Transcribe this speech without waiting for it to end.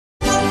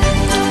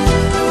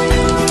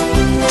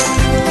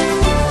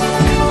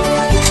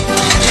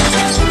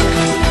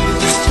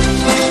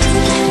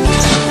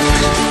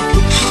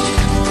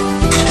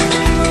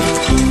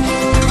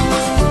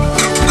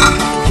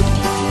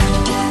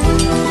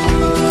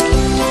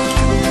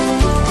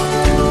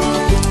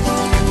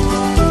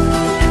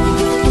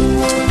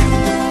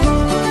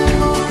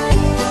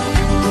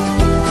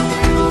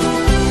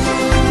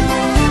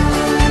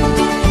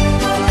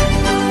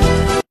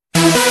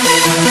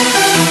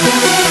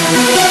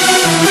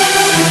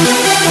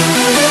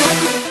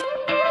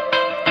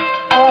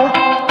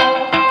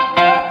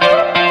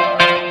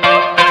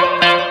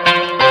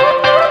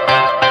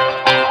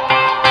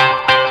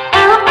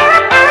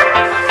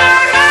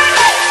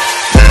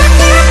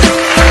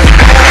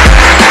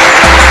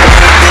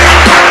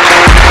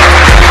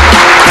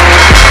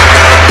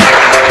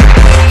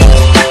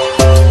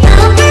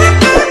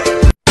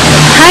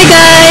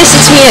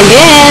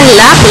again,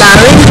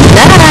 Laklarin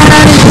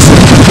Vlogs.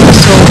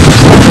 So,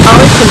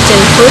 our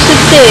content for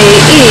today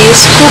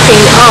is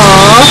cooking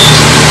of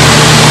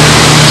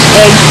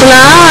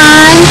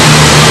eggplant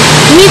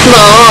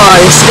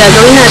meatballs.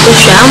 Gagawin natin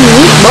siyang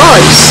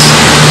meatballs.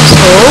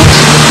 So,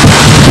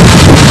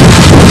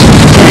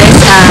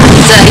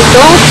 guys,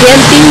 itong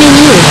healthy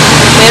menu.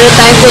 Meron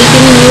tayong healthy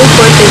menu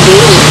for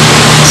today.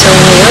 So,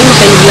 ngayon,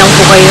 makinig lang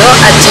po kayo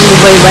at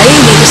sumubaybay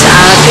dito sa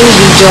ating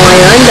video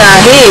ngayon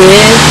dahil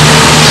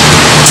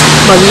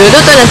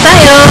magluluto na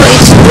tayo.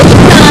 It's food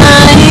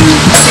time!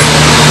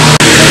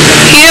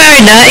 Here are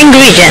the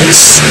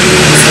ingredients.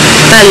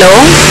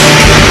 Talong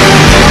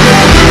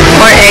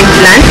or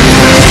eggplant,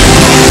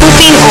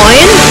 cooking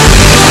oil,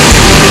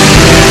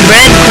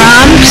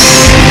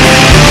 breadcrumbs,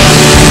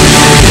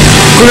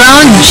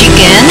 ground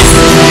chicken,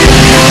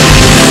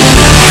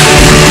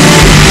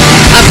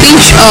 a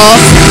pinch of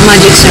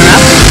magic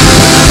syrup,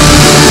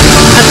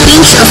 a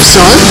pinch of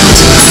salt,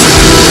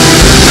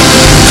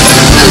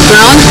 a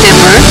ground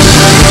pepper,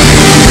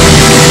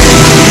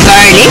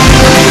 garlic,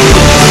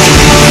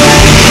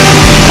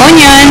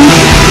 onion,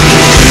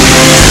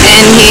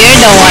 and here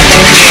the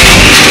water.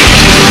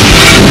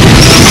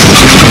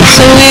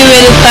 So we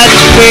will cut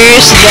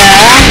first the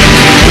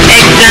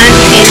eggplant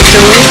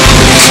into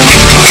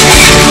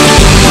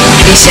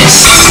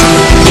pieces.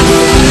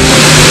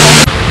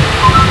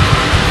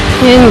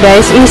 Yan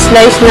guys,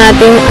 i-slice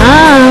natin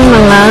ang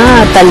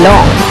mga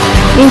talong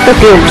into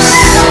cubes.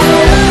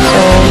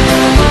 So,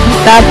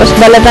 tapos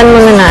balatan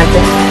muna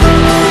natin.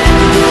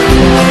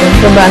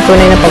 Ito ba ang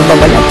tunay na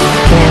pagbabalat?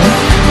 Yan.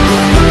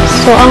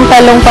 So, ang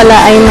talong pala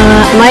ay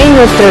may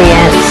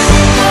nutrients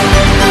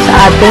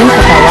sa ating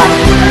katawan.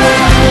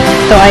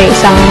 Ito ay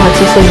isang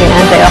magsisilbing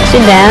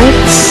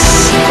antioxidants.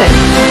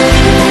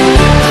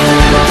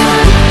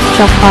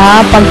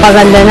 Tsaka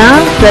pampaganda ng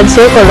blood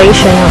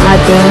circulation ng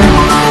ating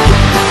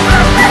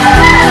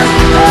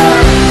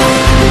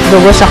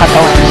dugo sa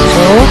katawan.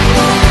 So,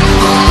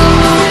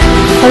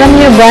 alam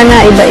niyo ba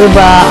na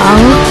iba-iba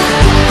ang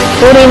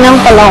uri ng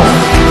talong?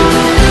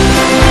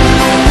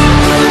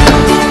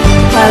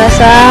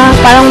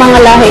 Parang mga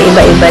lahi,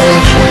 iba-iba din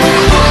siya.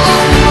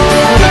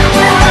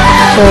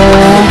 So,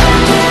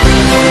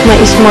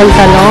 may small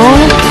talong,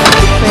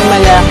 may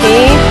malaki.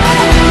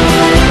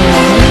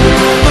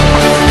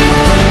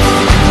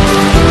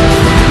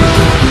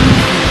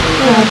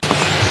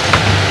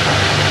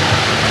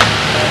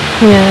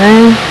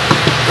 Yan.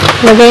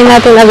 Lagay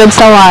natin agad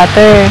sa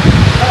water.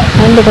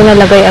 Hindi ko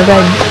nalagay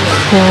agad.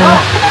 Yan.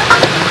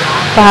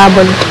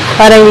 Pahabol.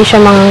 Para hindi siya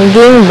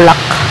maging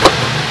black.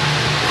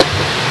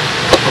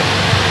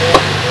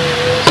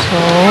 So,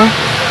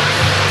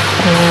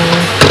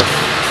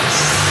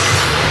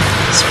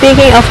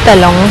 speaking of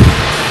talong,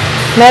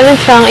 meron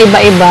siyang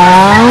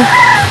iba-ibang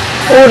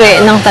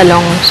uri ng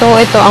talong. So,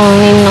 ito, ang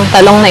name ng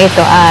talong na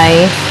ito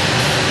ay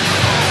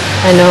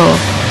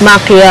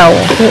macyaw.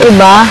 Yung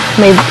iba,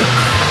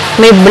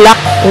 may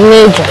black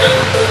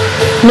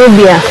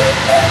nubia.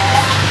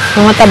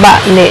 Yung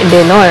mataba,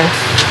 denor.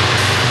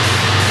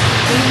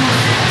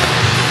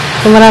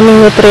 So, maraming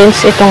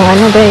nutrients itong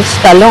guys,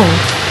 talong.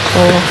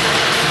 So,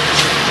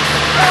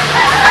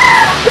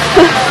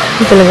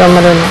 hindi talaga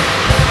marunong.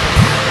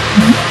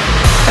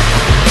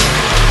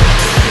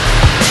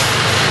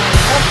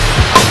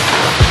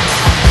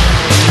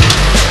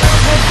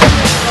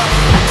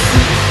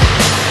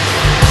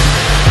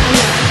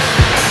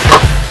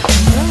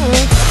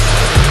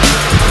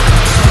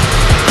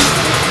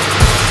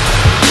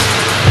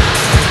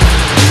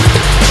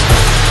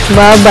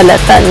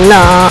 Babalatan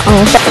na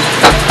ang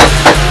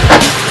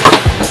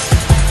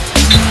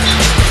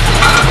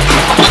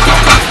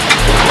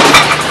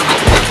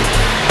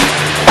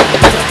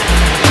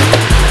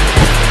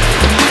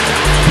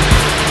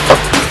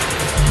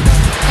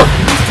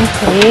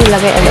okay,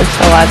 lagay agad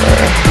sa water.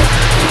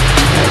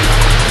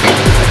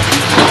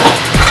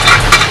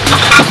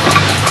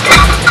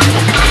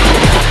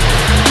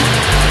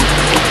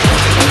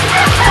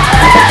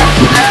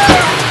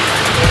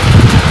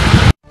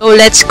 So,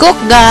 let's cook,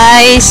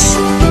 guys!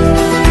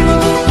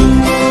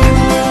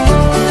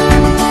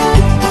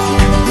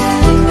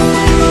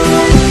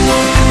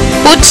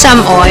 Put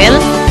some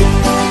oil.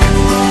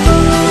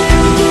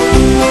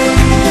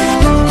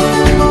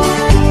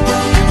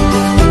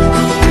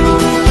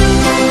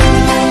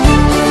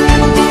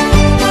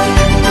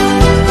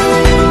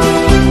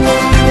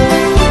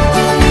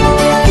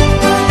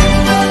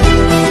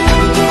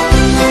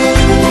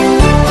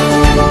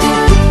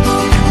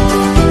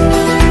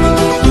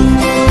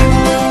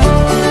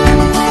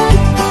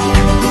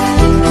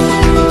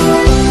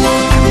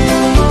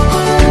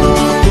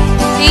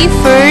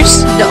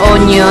 First, the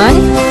onion.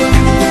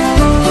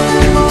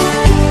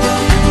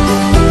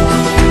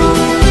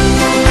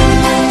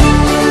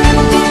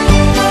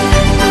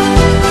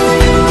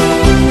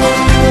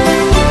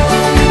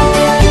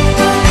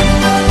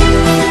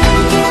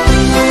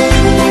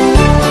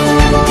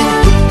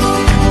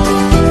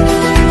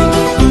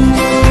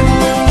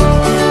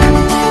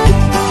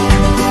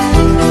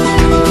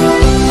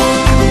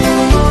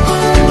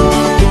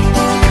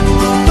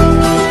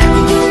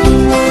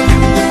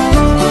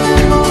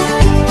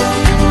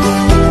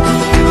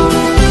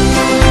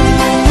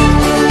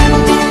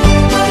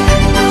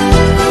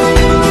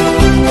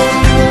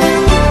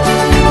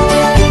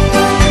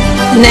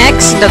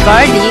 Next, the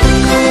garlic.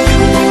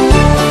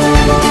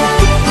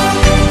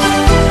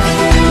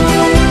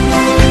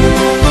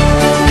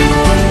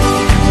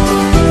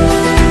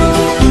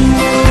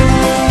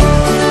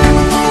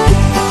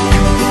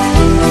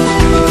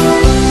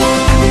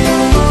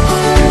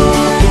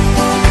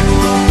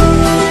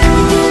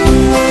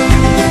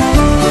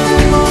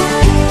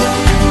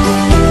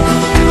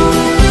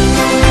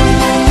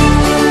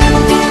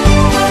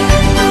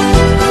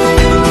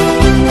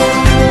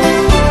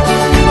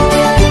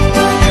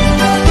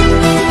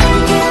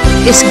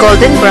 Is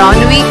golden brown,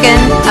 we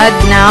can add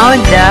now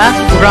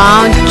the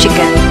ground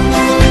chicken.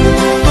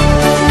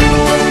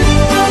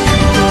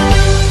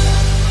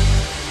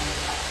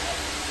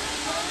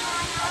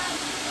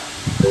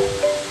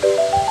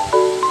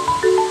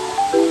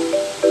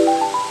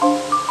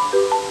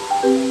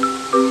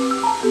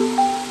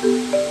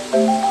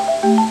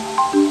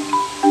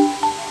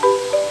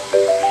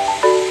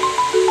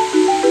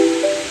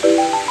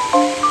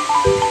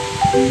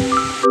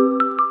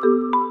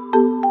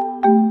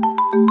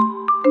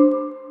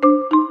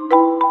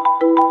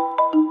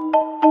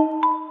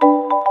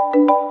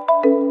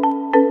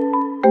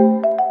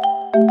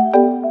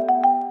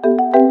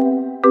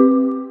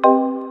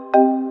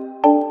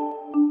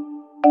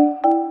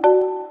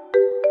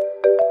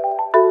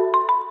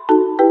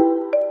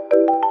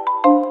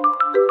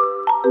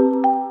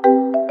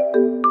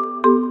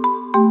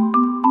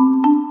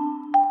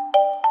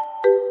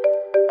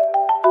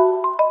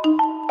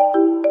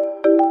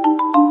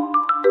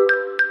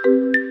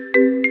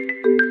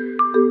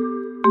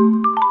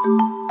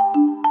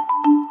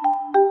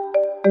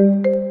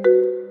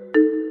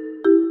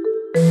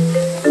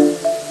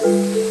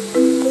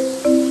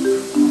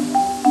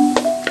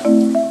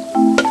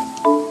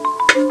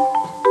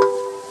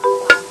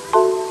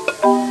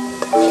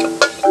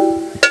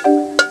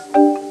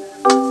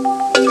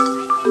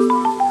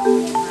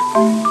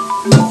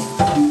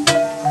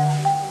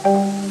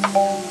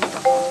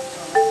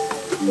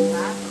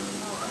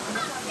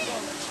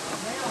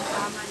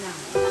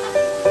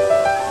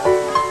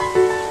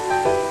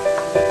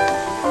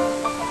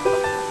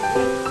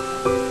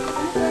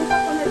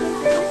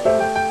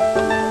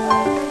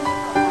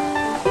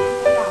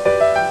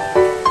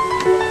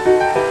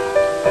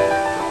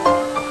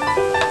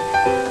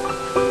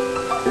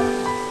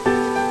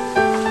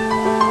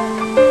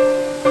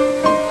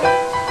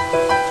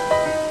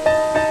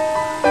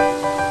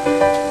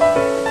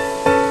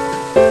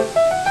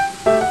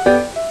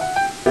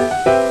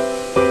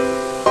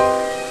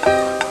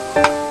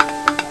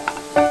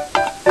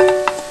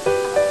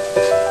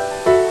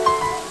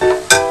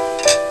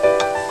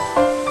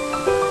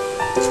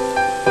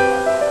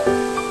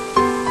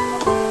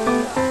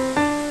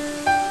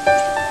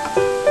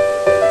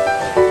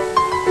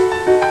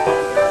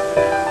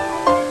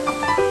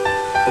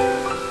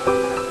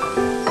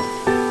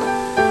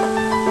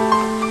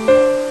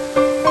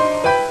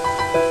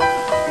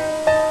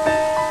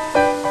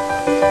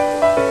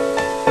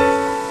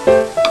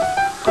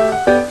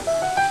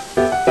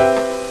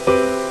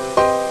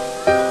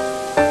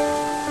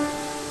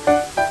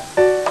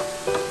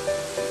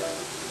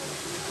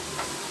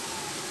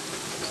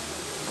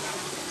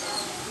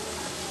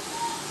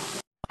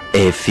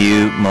 A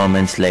few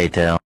moments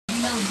later.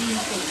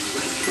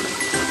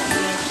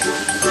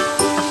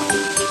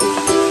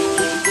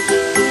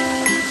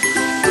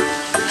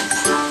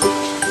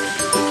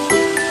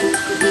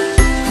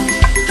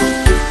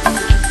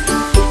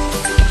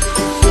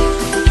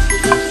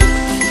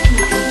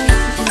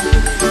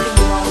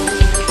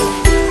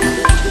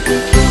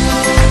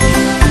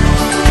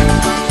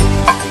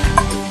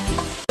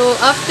 So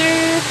after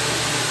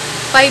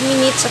 5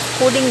 minutes of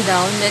cooling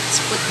down, let's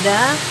put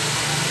the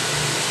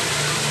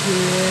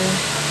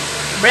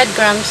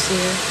breadcrumbs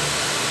here.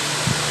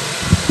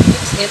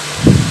 Mix it.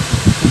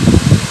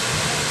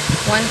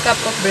 1 cup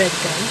of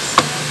breadcrumbs.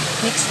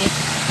 Mix it.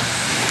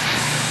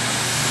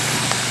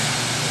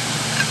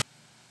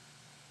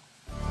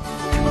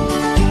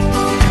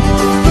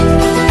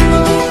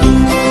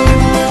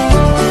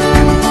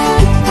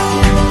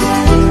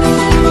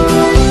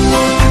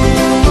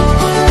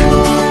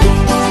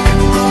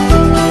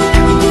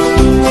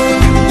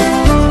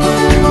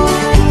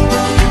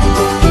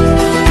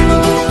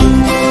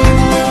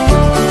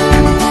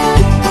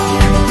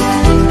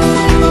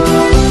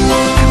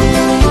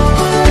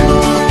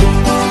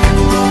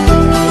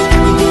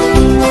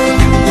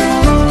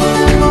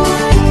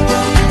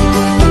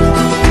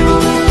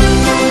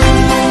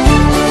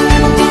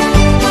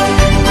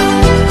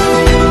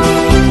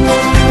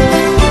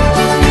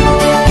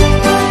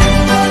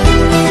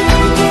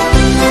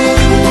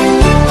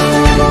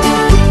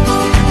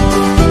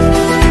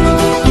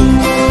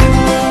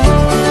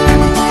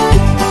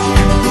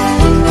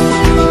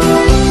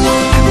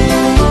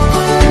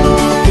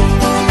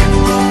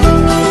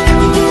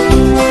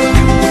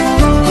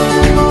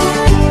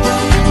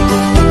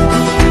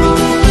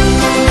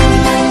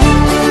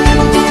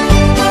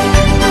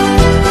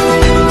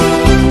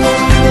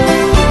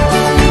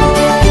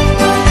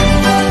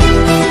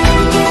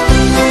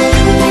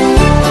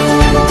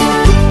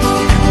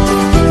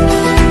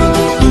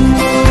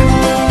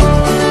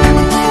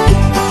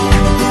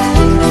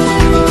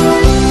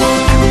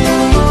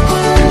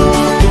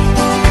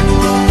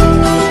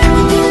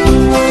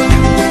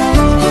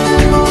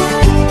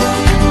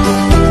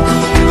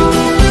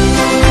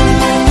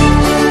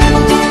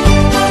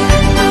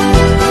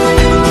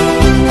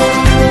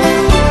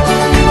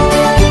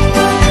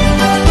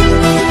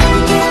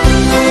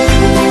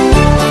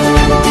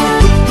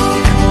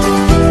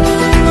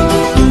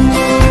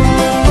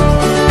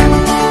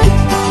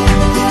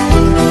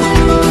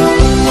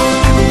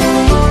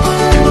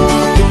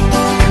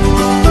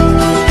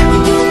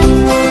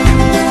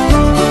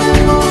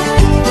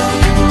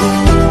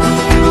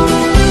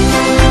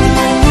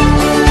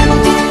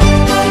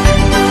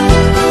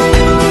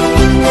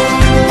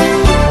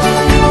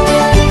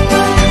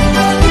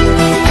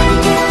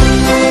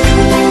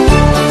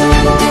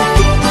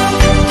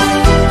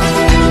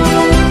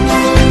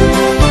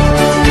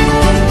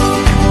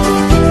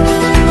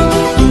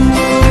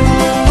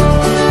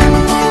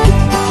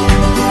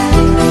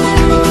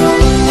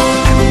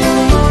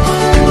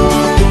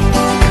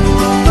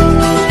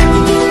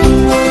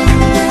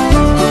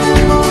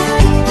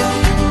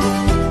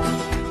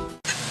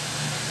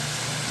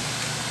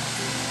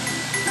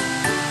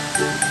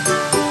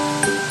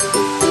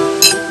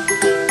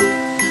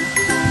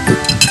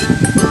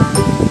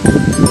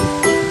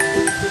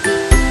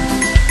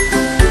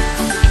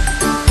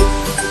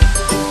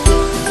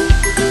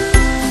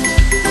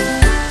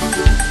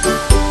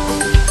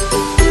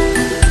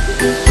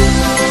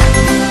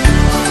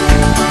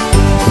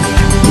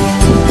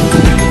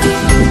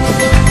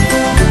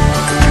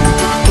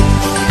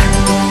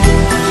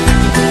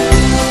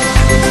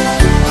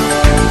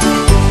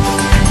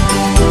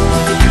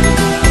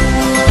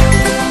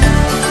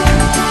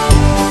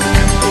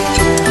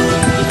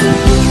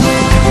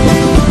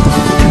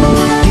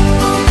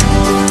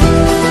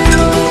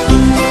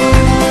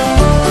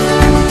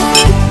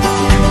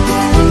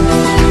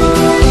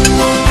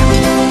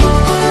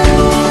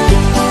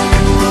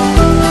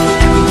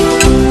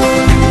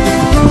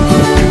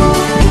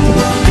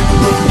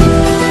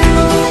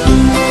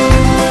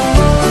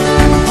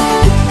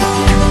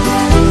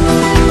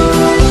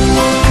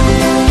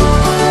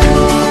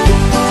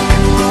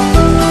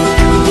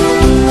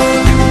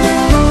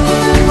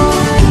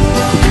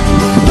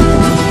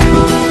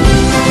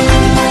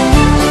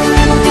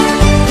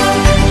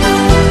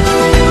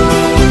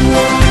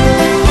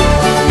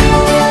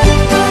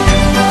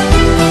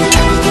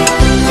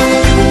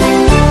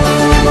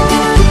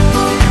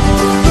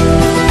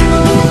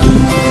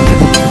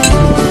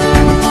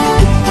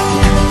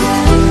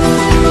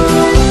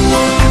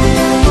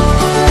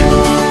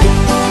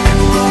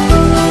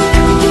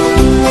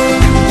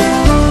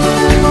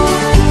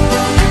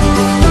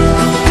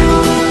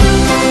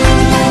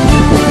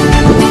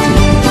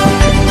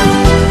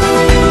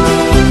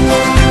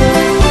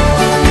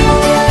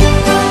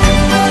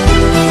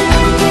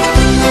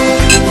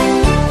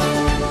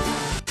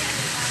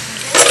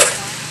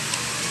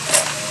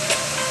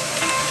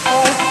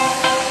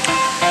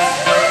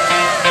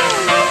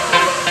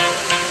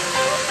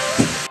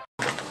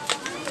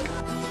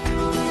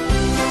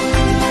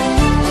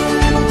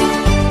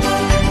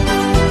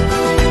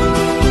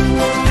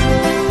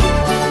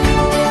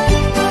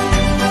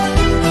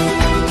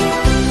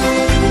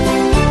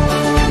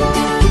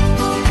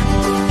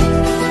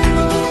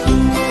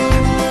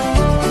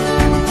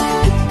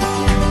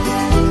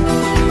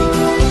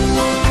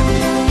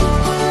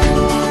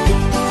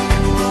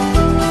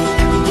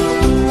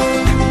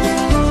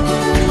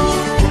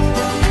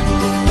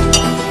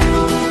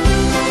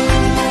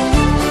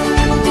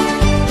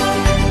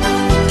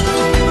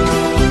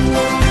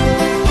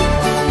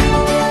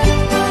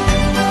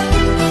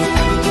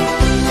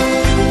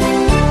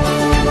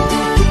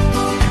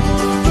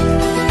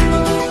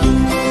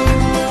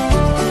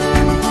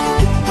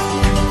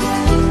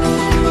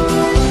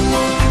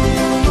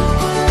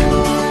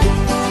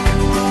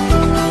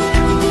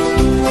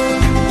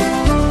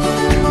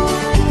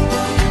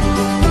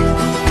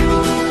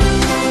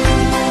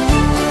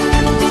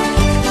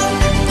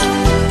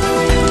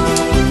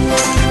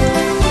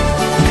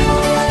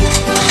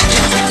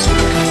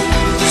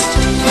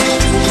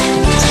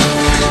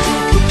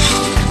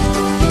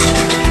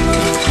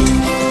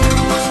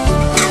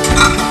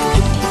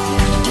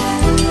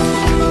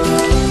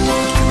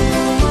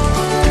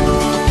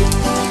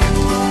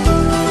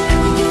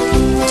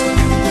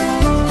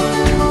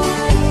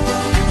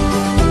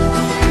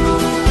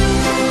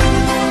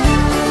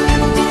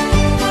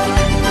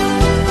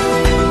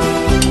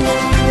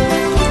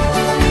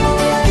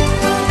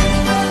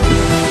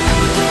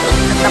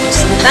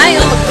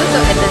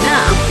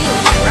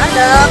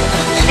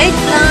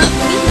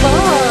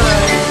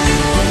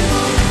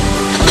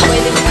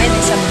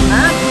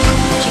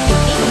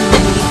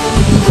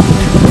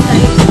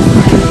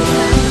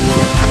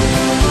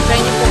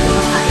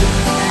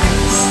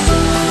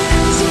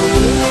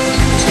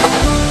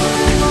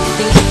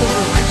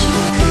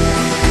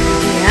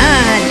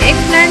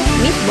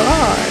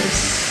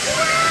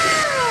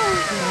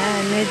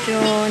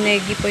 medyo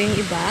neggy po yung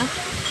iba.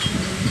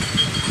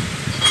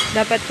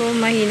 Dapat po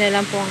mahina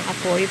lang po ang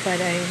apoy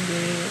para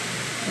hindi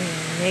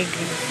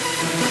neggy.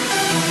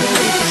 So,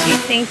 this is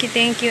it.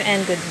 Thank you,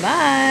 and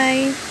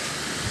goodbye!